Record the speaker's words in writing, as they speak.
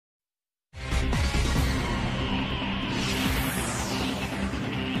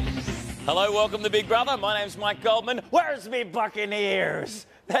Hello, welcome to Big Brother. My name's Mike Goldman. Where's me Buccaneers?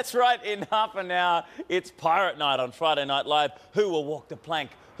 That's right, in half an hour, it's Pirate Night on Friday Night Live. Who will walk the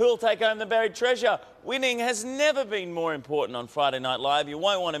plank? Who will take home the buried treasure? Winning has never been more important on Friday Night Live. You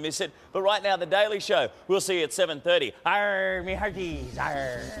won't want to miss it. But right now, The Daily Show. We'll see you at 7:30. Arr, me hearties,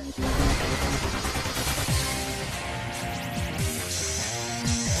 arr.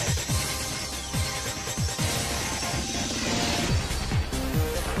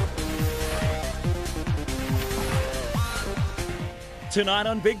 Tonight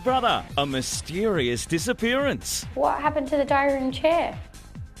on Big Brother, a mysterious disappearance. What happened to the diary room chair?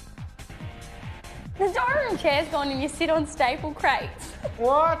 The diary room chair's gone and you sit on staple crates.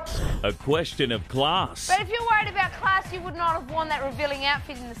 What? A question of class. But if you're worried about class, you would not have worn that revealing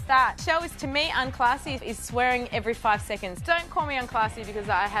outfit in the start. Show is, to me, unclassy is swearing every 5 seconds. Don't call me unclassy because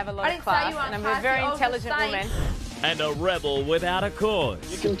I have a lot of class and I'm a very intelligent woman. And a rebel without a cause.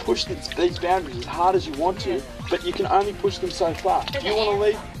 You can push these boundaries as hard as you want to, but you can only push them so far. If you want to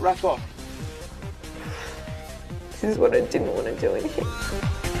leave, wrap off. This is what I didn't want to do in here.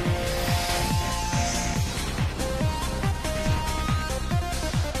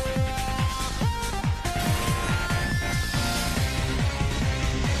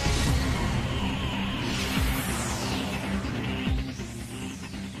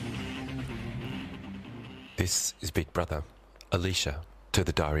 This is Big Brother. Alicia, to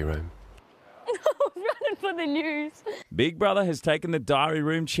the diary room. I was running for the news. Big Brother has taken the diary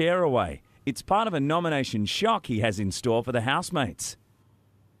room chair away. It's part of a nomination shock he has in store for the housemates.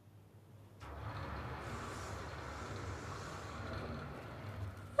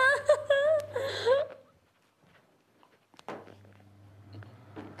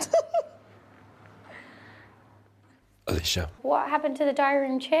 Alicia, What happened to the diary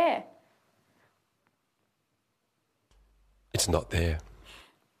room chair? it's not there.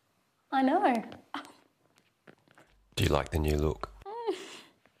 I know. Do you like the new look?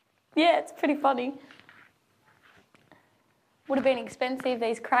 Yeah, it's pretty funny. Would have been expensive,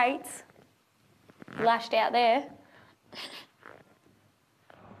 these crates. Lashed out there.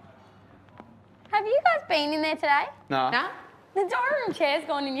 Have you guys been in there today? No. No? The diary room chair's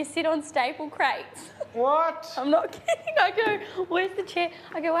gone and you sit on staple crates. What? I'm not kidding. I go, where's the chair?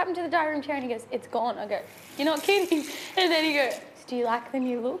 I go, what happened to the diary room chair? And he goes, it's gone. I go, you're not kidding. And then he goes, do you like the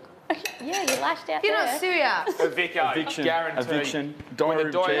new look? I go, yeah, you lashed out You're there. not serious. Eviction. Guaranteed. Eviction. Diary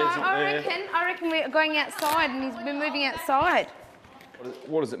room No, chairs not there. I reckon we're going outside and he's been moving outside.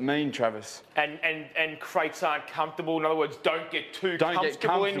 What does it mean, Travis? And crates aren't comfortable. In other words, don't get too Don't get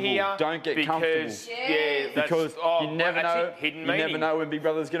comfortable in comfortable. here. Don't get because, comfortable. Yeah, that's, Because you never that's know. it, hidden You meaning. never know when Big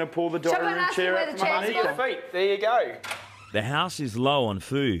Brother's going to pull the diary Someone room asked me chair where out the from chair's underneath gone. them. Feet. There you go. The house is low on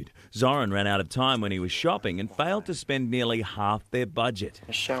food. Zoran ran out of time when he was shopping and failed to spend nearly half their budget.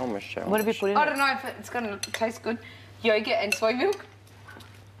 Michelle. What have you put in I it? don't know if it's going to taste good. Yogurt and soy milk.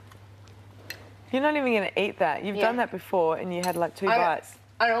 You're not even going to eat that. You've Yeah. done that before and you had like 2 bites.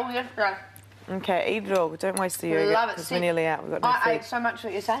 I don't know, yesterday. Okay, eat it all. Don't waste the yogurt Love it. because we're nearly out. We've got no I food. ate so much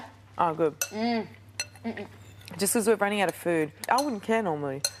what you say. Oh, good. Just because we're running out of food. I wouldn't care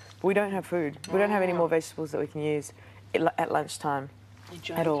normally, but we don't have food. We don't have any more vegetables that we can use at lunchtime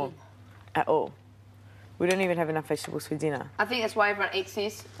at all. At all. We don't even have enough vegetables for dinner. I think that's why everyone eats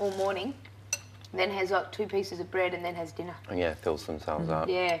this all morning, then has like 2 pieces of bread and then has dinner. Yeah, fills themselves up.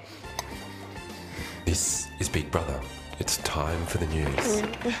 Yeah. This is Big Brother. It's time for the news.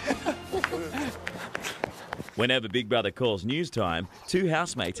 Whenever Big Brother calls news time, 2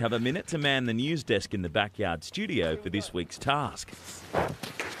 housemates have a minute to man the news desk in the backyard studio for this week's task.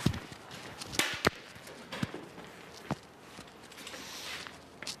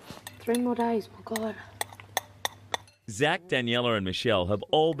 3 more days, my God. Zach, Daniela and Michelle have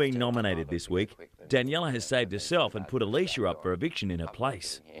all been nominated this week. Daniela has saved herself and put Alicia up for eviction in her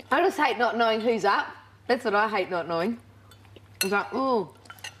place. I just hate not knowing who's up. That's what I hate not knowing. It's like, oh,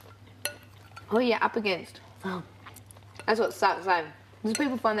 who are you up against? Oh. That's what sucks, eh? Because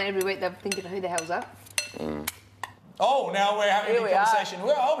people find that every week they're thinking, who the hell's up? Oh, now we're having Here a we are. conversation.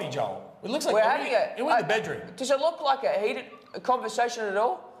 Where are we, Joel? It looks like We're having it. We're in the bedroom. Does it look like a heated conversation at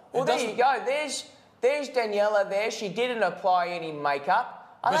all? Well, It there doesn't. you go. There's Daniela there. She didn't apply any makeup.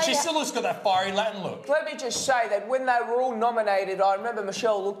 But she still looks got that fiery Latin look. Let me just say that when they were all nominated, I remember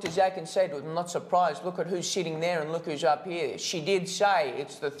Michelle looked at Zach and said, I'm not surprised, look at who's sitting there and look who's up here. She did say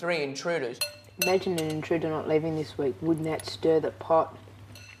it's the 3 intruders. Imagine an intruder not leaving this week. Wouldn't that stir the pot?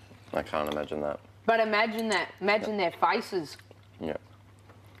 I can't imagine that. But imagine that. Imagine their faces. Yeah.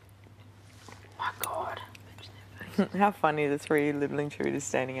 My God. How funny the 3 little intruders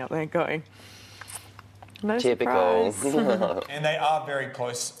standing up there going, No Typical. surprise. And they are very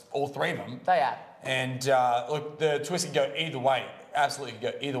close, all three of them. They are. And look, the twist can go either way. Absolutely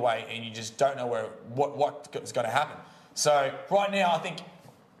can go either way, and you just don't know what's going to happen. So right now, I think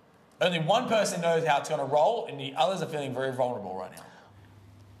only one person knows how it's going to roll, and the others are feeling very vulnerable right now.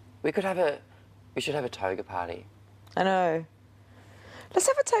 We should have a toga party. I know. Let's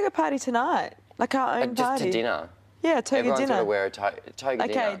have a toga party tonight, like our own Just party. to dinner. Yeah, toga Everyone's dinner. got to wear a toga dinner.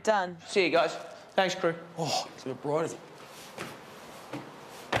 Okay, done. See you guys. Thanks, crew. Oh, it's a bit bright, is it?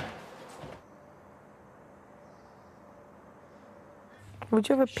 Would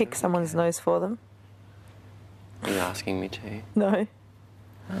you ever pick someone's nose for them? Are you asking me to? No.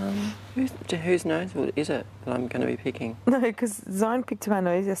 Whose nose is it that I'm going to be picking? No, because Zion picked my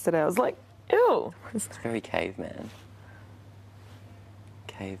nose yesterday. I was like, ew. It's very caveman.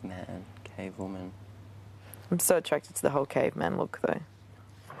 Caveman, cavewoman. I'm so attracted to the whole caveman look, though.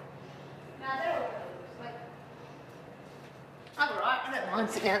 I'm all right. I don't mind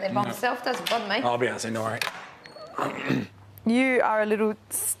sitting out there by myself. Doesn't bother me. I'll be honest, no worry. You are a little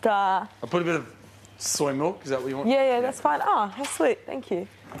star. I'll put a bit of soy milk. Is that what you want? Yeah, that's fine. Oh, how sweet. Thank you.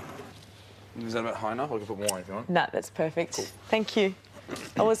 Is that a bit high enough? I can put more if you want. No, that's perfect. Cool. Thank you.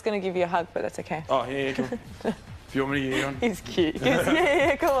 I was going to give you a hug, but that's okay. Oh, yeah, come on. If you want me to get you on. He's cute.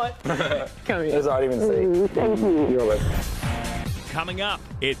 Yeah, come on. Come here. As I didn't even see. Thank you. You're welcome. Coming up,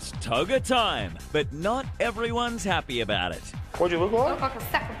 it's toga time, but not everyone's happy about it. What'd you look I like? look like a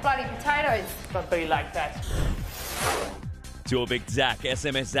sack of bloody potatoes. Don't be like that. To evict Zach,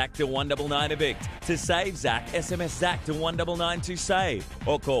 SMS Zach to 1999 evict. To save Zach, SMS Zach to 1999 to save.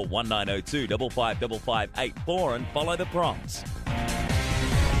 Or call 1902 555584 and follow the prompts.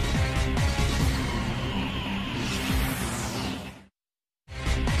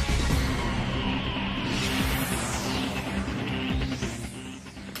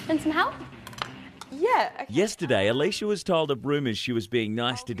 And some help? Yeah. Okay. Yesterday, Alicia was told of rumours she was being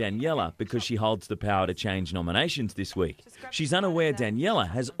nice to Daniela because she holds the power to change nominations this week. She's unaware Daniela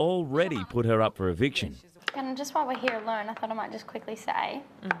has already put her up for eviction. And just while we're here alone, I thought I might just quickly say,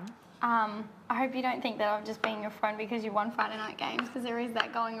 I hope you don't think that I've just been your friend because you won Friday night games, because there is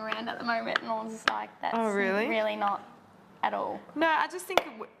that going around at the moment, and I was just like, that's really not at all. No, I just think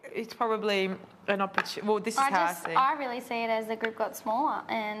it's probably an opportunity. Well, this is how I see it. I really see it as the group got smaller,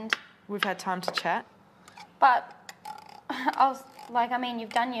 and we've had time to chat. But I was like, I mean, you've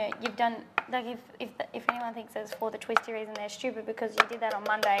done like if anyone thinks it's for the twisty reason, they're stupid, because you did that on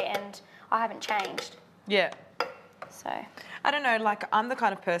Monday and I haven't changed. Yeah. So I don't know, like I'm the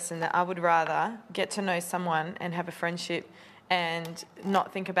kind of person that I would rather get to know someone and have a friendship and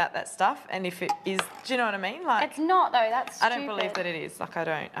not think about that stuff. And if it is, do you know what I mean? Like it's not though. That's stupid. I don't believe that it is. Like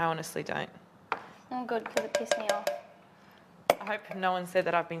I honestly don't. Oh, good, because it pissed me off. I hope no one said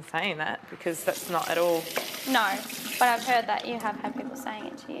that I've been saying that, because that's not at all. No, but I've heard that you have had people saying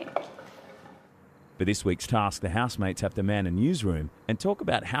it to you. For this week's task, the housemates have to man a newsroom and talk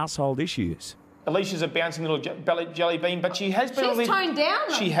about household issues. Alicia's a bouncing little jelly bean, but she has been a little bit... toned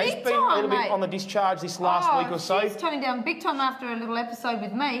down. She has been a little bit on the discharge this last week or so. She's toned down big time after a little episode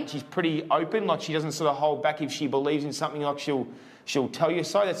with me. She's pretty open, like she doesn't sort of hold back. If she believes in something, like she'll tell you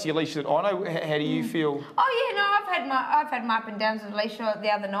so. That's the Alicia that I know. How do you feel? Oh yeah, no, I've had my up and downs with Alicia the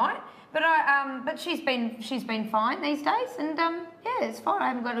other night, but she's been fine these days, and yeah, it's fine. I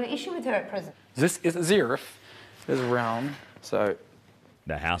haven't got an issue with her at present. This is Zirif. This is round, so.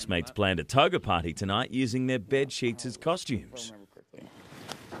 The housemates planned a toga party tonight using their bed sheets as costumes.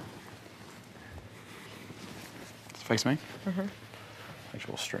 Face me. Make sure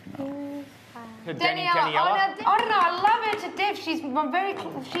we'll straighten up. Daniela. I don't know. I love her to death. I'm very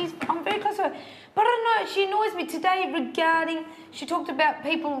close to her. But I don't know. She annoys me today regarding. She talked about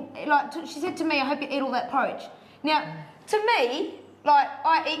people. Like she said to me, "I hope you eat all that porridge." Now, to me, like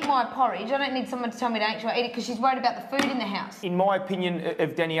I eat my porridge. I don't need someone to tell me to actually eat it, because she's worried about the food in the house. In my opinion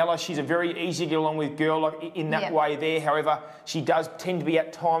of Daniela, she's a very easy to get along with girl, like in that way there. However, she does tend to be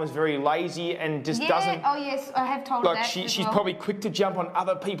at times very lazy and just doesn't... Oh yes, I have told her that. She's probably quick to jump on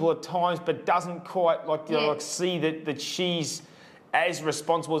other people at times, but doesn't quite like see that she's as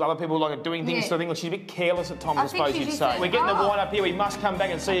responsible as other people, like doing things. So I think like, she's a bit careless at times, I suppose you'd say. We're getting the wine up here. We must come back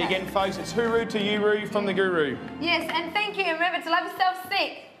and see you again, folks. It's Huru to Yuru from the Guru. Yes, and thank you. And remember to love yourself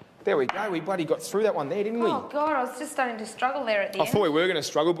sick. There we go. We bloody got through that one there, didn't we? Oh God, I was just starting to struggle there at the end. I thought we were going to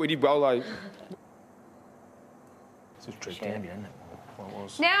struggle, but we did well, though. This was true damn, isn't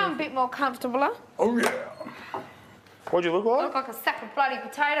it? Now I'm a bit more comfortable. Oh yeah. What'd you look like? I look like a sack of bloody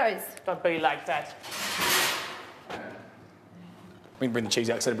potatoes. Don't be like that. We can bring the cheese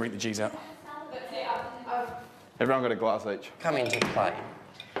out, so bring the cheese out. Everyone got a glass each. Come into play.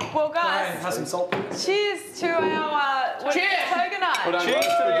 Well, guys, Have some salt. cheers to our Toga night. Well done, cheers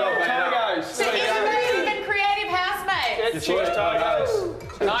to the old Togos. To innovative and creative housemates. Cheers, Togos.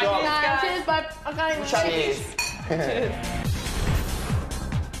 Cheers, babe. I can't even Cheers.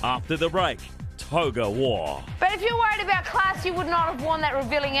 After the break, Toga War. But if you're worried about class, you would not have worn that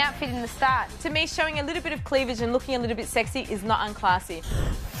revealing outfit in the start. To me, showing a little bit of cleavage and looking a little bit sexy is not unclassy.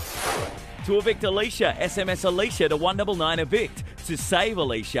 To evict Alicia, SMS Alicia to 199 evict. To save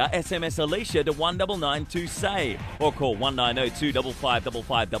Alicia, SMS Alicia to 1992 save. Or call 1902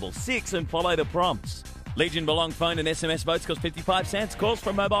 555566 and follow the prompts. Legion Belong phone and SMS votes cost 55 cents. Calls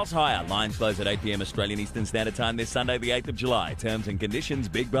from mobiles higher. Lines close at 8 p.m. Australian Eastern Standard Time this Sunday, the 8th of July. Terms and conditions,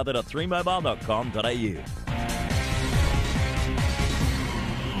 bigbrother.3mobile.com.au.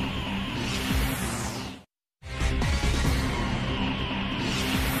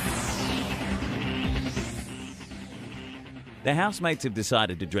 The housemates have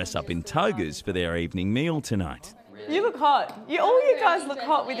decided to dress up in togas for their evening meal tonight. You look hot. All you guys look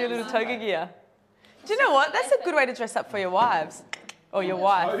hot with your little toga gear. Do you know what? That's a good way to dress up for your wives. Or your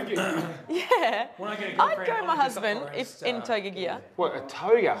wife. Yeah. I'd go my husband if in toga gear. What, a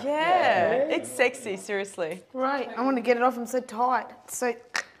toga? Yeah. It's sexy, seriously. Right, I want to get it off. I'm so tight. So,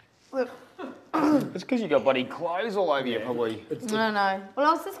 look. It's because you got bloody clothes all over you, probably. No. Well,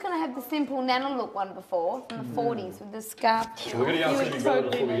 I was just going to have the simple Nana look one before, from the 40s, with the scarf. We're going to ask you before we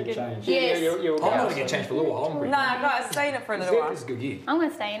get changed. Yes. I'm not going to get changed for a little while. No, guys, stay in it for a little while. This is a good year. I'm going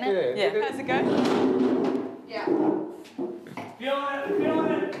to stay in it. Yeah. How's it go? Yeah.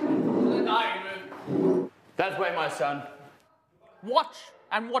 That way, my son. Watch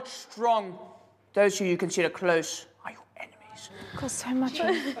and watch strong. Those who you consider close are your enemies. Got so much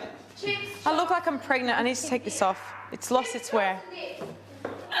on. I look like I'm pregnant. I need to take this off. It's lost its wear.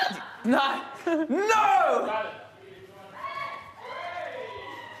 No! No!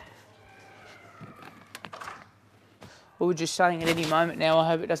 We were just saying at any moment now, I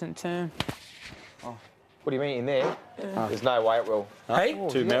hope it doesn't turn. Oh. What do you mean in there? There's no way it will. Hey?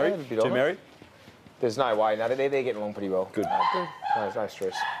 Too married? Too married? There's no way. No, they're getting along pretty well. Good. No, there's no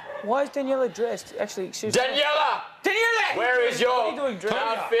stress. Why is Daniela dressed? Actually, excuse me. Daniela! Daniela! Where is your What are you doing,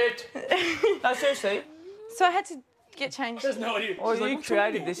 outfit? No, seriously. So I had to get changed. There's no idea. Or you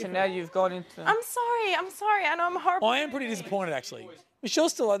created this and now you've gone into... I'm sorry. I know I'm horrible. I am pretty disappointed, actually.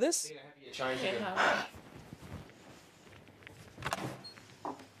 Michelle's still like this?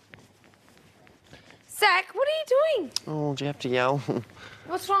 Zach, what are you doing? Oh, do you have to yell?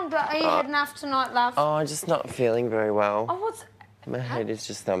 What's wrong? Are you had enough tonight, love? Oh, I'm just not feeling very well. Oh, what's... My head is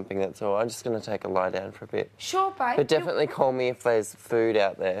just thumping, that's all. I'm just going to take a lie down for a bit. Sure, babe. But definitely call me if there's food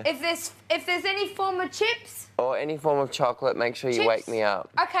out there. If there's any form of chips... Or any form of chocolate, make sure you wake me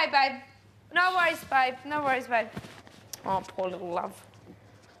up. Okay, babe. No worries, babe. No worries, babe. Oh, poor little love.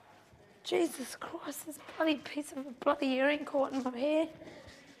 Jesus Christ, this bloody piece of a bloody earring caught in my hair.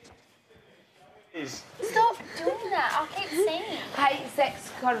 Stop doing that. I'll keep seeing it. Hey, Zach's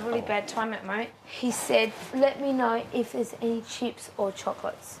got a really bad time at mate. He said, let me know if there's any chips or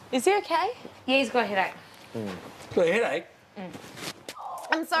chocolates. Is he okay? Yeah, he's got a headache. Got a headache?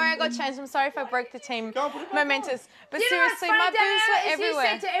 I'm sorry I got changed. I'm sorry if I broke the team momentous. But You know what's seriously, funny, my boobs Daniela, were is everywhere. You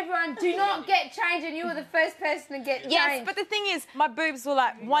said to everyone, do not get changed, and you were the first person to get changed. Yes, but the thing is, my boobs were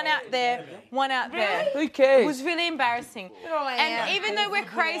like one out there, one out there. Who cares? It was really embarrassing. And even though we're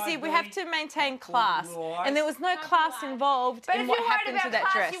crazy, we have to maintain class. And there was no class involved But in if what you're worried happened to about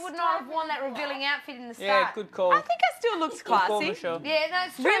that class, dress. you would not have worn that revealing outfit in the start. Yeah, good call. I think I still looked classy. Yeah,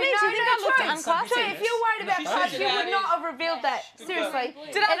 that's true. Really? Do you think I looked true. unclassy? True. If you're worried about class, you would not have revealed that. Seriously.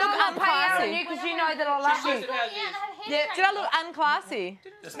 Did I look I'm not paying out on unclassy? you because you know that I love you. Yeah, did I look unclassy?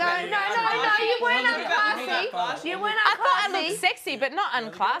 No, you weren't unclassy. You weren't unclassy. I thought I looked sexy, but not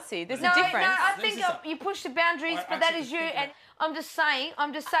unclassy. There's a difference. No, I think you push the boundaries, but that is you. And I'm just saying, you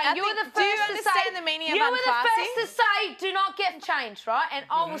were the first to say. Do you understand the meaning of You were unclassy? the first to say, do not get changed, right? And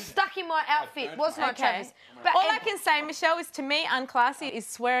I was stuck in my outfit, wasn't I, Travis? But all I can say, Michelle, is to me, unclassy is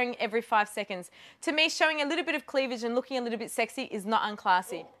swearing every 5 seconds. To me, showing a little bit of cleavage and looking a little bit sexy is not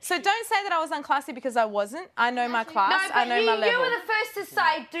unclassy. So don't say that I was unclassy because I wasn't. I know my class. I know my level. You were the first to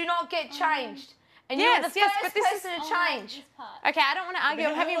say, do not get changed. And you were the first person to change. Okay, I don't want to argue.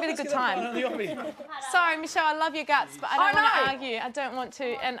 I'm having a really good time. Sorry, Michelle, I love your guts, but I don't want to argue. I don't want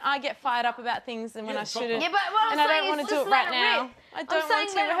to. And I get fired up about things and when I shouldn't. Yeah, but what I'm and I saying don't want is to do just it let right it now. rip. I don't want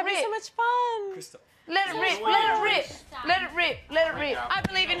to. We're having so much fun. Let it rip, let it rip, let it rip, let it rip. I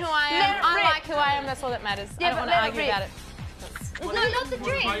believe in who I am. I like who I am. That's all that matters. I don't want to argue about it. No, not the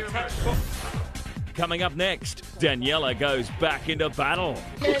drink. Coming up next, Daniela goes back into battle.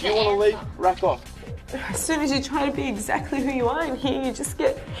 If you want to leave, rack off. As soon as you try to be exactly who you are in here, you just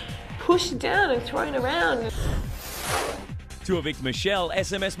get pushed down and thrown around. To evict Michelle,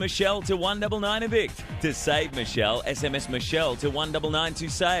 SMS Michelle to 199 evict. To save Michelle, SMS Michelle to 199 to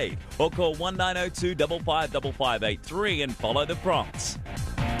save. Or call 1902 555583 and follow the prompts.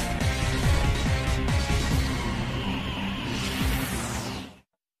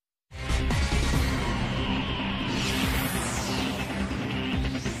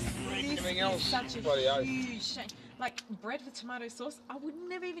 Such a huge shame. Like bread with tomato sauce, I would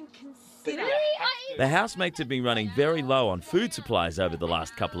never even consider. The housemates have been running very low on food supplies over the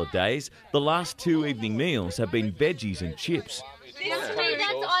last couple of days. The last 2 evening meals have been veggies and chips. And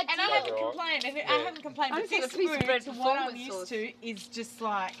I haven't complained. I haven't complained. But this food, to what I'm used to, is just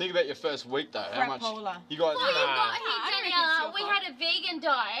like. Think about your first week though. How much you guys? Well, you got here, Daniela. We had a vegan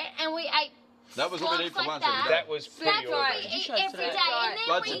diet and we ate. That was what we did for lunch. That was pretty That's what we eat every day.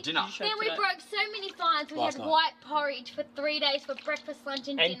 And then we broke so many fines. We had white porridge for 3 days for breakfast, lunch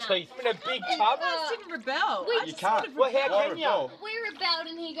and dinner. And teeth. In a big tub. I didn't rebel. You can't. Well, how can you? We rebelled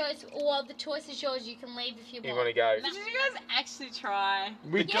and he goes, well, the choice is yours. You can leave if you want. You want to go? Did you guys actually try?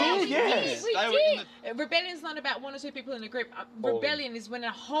 We did, yes. We did. Rebellion's not about 1 or 2 people in a group. Rebellion is when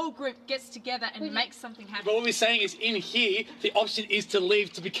a whole group gets together and makes something happen. But what we're saying is in here, the option is to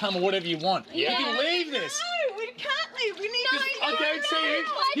leave to become whatever you want. Yeah. You can leave this. No, we can't leave. We need to. I guarantee you,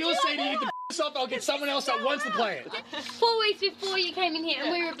 he'll say to you, get the off, I'll get someone else that wants to play it. 4 weeks before you came in here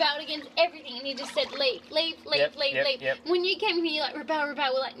and we rebelled against everything and he just said leave. When you came here, you're like, rebel.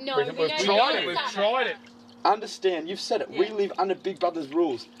 We're like, no, We've tried it. Understand, you've said it. We live under Big Brother's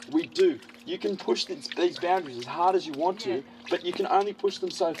rules. We do. You can push these boundaries as hard as you want to, but you can only push them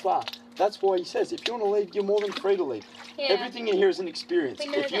so far. That's why he says, if you want to leave, you're more than free to leave. Yeah. Everything in here is an experience.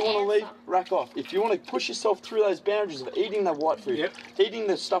 If you want to leave, rack off. If you want to push yourself through those boundaries of eating the white food, eating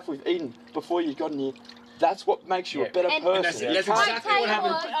the stuff we've eaten before you got in here, that's what makes you a better person. That's exactly what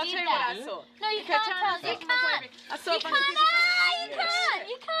happened. I'll tell you what I saw. No, you can't tell us. You can't. I saw a bunch of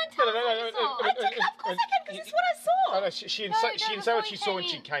You can't tell us what you saw. Of course I can, because it's what I saw. No, she didn't say what she saw when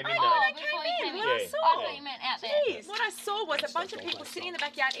she came in. Oh, Before you came in. I thought you meant out there. Jeez. What I saw was a bunch of people sitting in the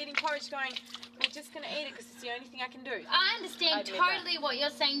backyard eating porridge going, we're just going to eat it because it's the only thing I can do. I understand totally what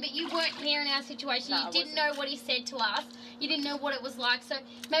you're saying, but you weren't here in our situation. You didn't know what he said to us. You didn't know what it was like. So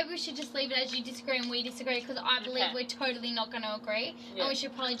maybe we should just leave it as you disagree and we disagree, because I believe we're totally not going to agree. And we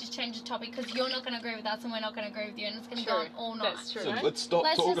should probably just change the topic, because you're not going to agree with us and we're not going to agree with you, and it's going to go on all night. That's true. So let's stop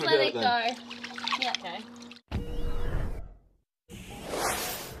talking about it then. Let's just let it go. Yeah. Okay.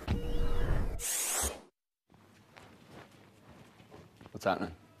 What's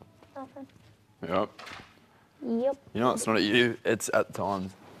happening? Nothing. Yep. Yep. You know, it's not at you, it's at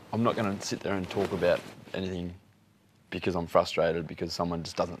times. I'm not going to sit there and talk about anything because I'm frustrated, because someone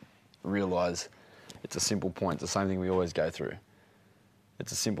just doesn't realise it's a simple point. It's the same thing we always go through.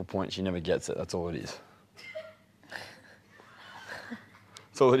 It's a simple point, she never gets it, that's all it is.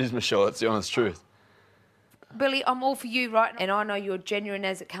 That's all it is, Michelle, that's the honest truth. Billy, I'm all for you, right? And I know you're genuine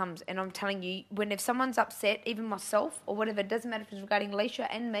as it comes. And I'm telling you, if someone's upset, even myself or whatever, it doesn't matter if it's regarding Alicia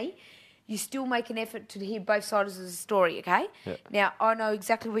and me, you still make an effort to hear both sides of the story, okay? Yeah. Now, I know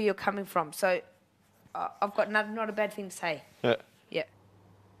exactly where you're coming from, so I've got not a bad thing to say. Yeah. Yeah.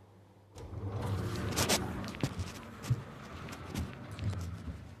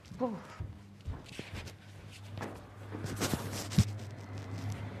 Ooh.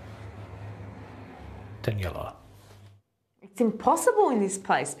 Daniela. It's impossible in this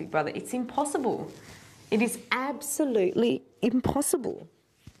place, Big Brother. It's impossible. It is absolutely impossible.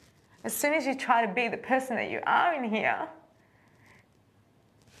 As soon as you try to be the person that you are in here,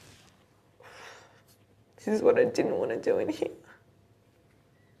 this is what I didn't want to do in here.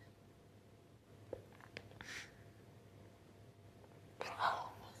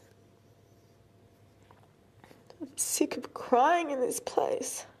 I'm sick of crying in this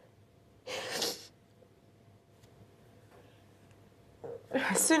place.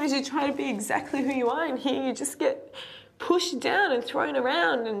 As soon as you try to be exactly who you are in here, you just get pushed down and thrown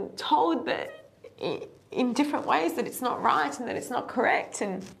around and told that in different ways that it's not right and that it's not correct.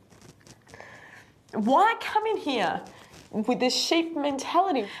 And why come in here with this sheep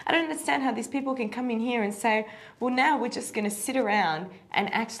mentality? I don't understand how these people can come in here and say, well, now we're just going to sit around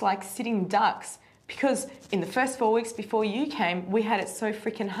and act like sitting ducks because in the first 4 weeks before you came, we had it so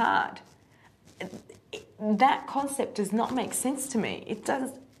freaking hard. That concept does not make sense to me. It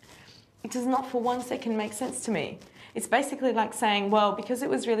does not for 1 second make sense to me. It's basically like saying, well, because it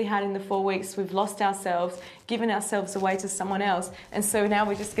was really hard in the 4 weeks, we've lost ourselves, given ourselves away to someone else, and so now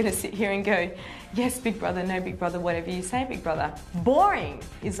we're just going to sit here and go, yes, Big Brother, no, Big Brother, whatever you say, Big Brother. Boring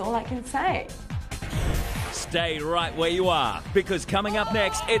is all I can say. Stay right where you are, because coming up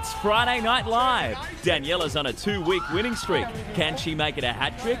next, it's Friday Night Live. Daniela's on a 2-week winning streak. Can she make it a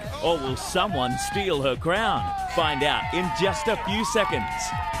hat trick, or will someone steal her crown? Find out in just a few seconds.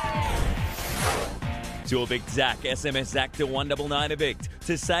 To evict Zach, SMS Zach to 1999 evict.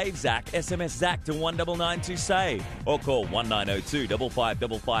 To save Zach, SMS Zach to 1999 to save. Or call 1902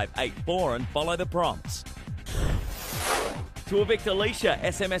 555584 and follow the prompts. To evict Alicia,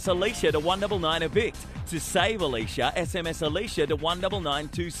 SMS Alicia to 1999 evict. To save Alicia, SMS Alicia to 1999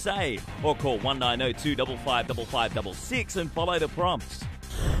 to save. Or call 1902 555566 and follow the prompts.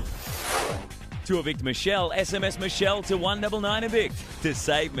 To evict Michelle, SMS Michelle to 1999 evict. To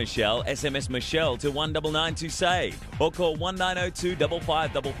save Michelle, SMS Michelle to 1999 to save. Or call 1902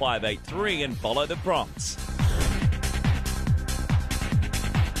 555583 and follow the prompts.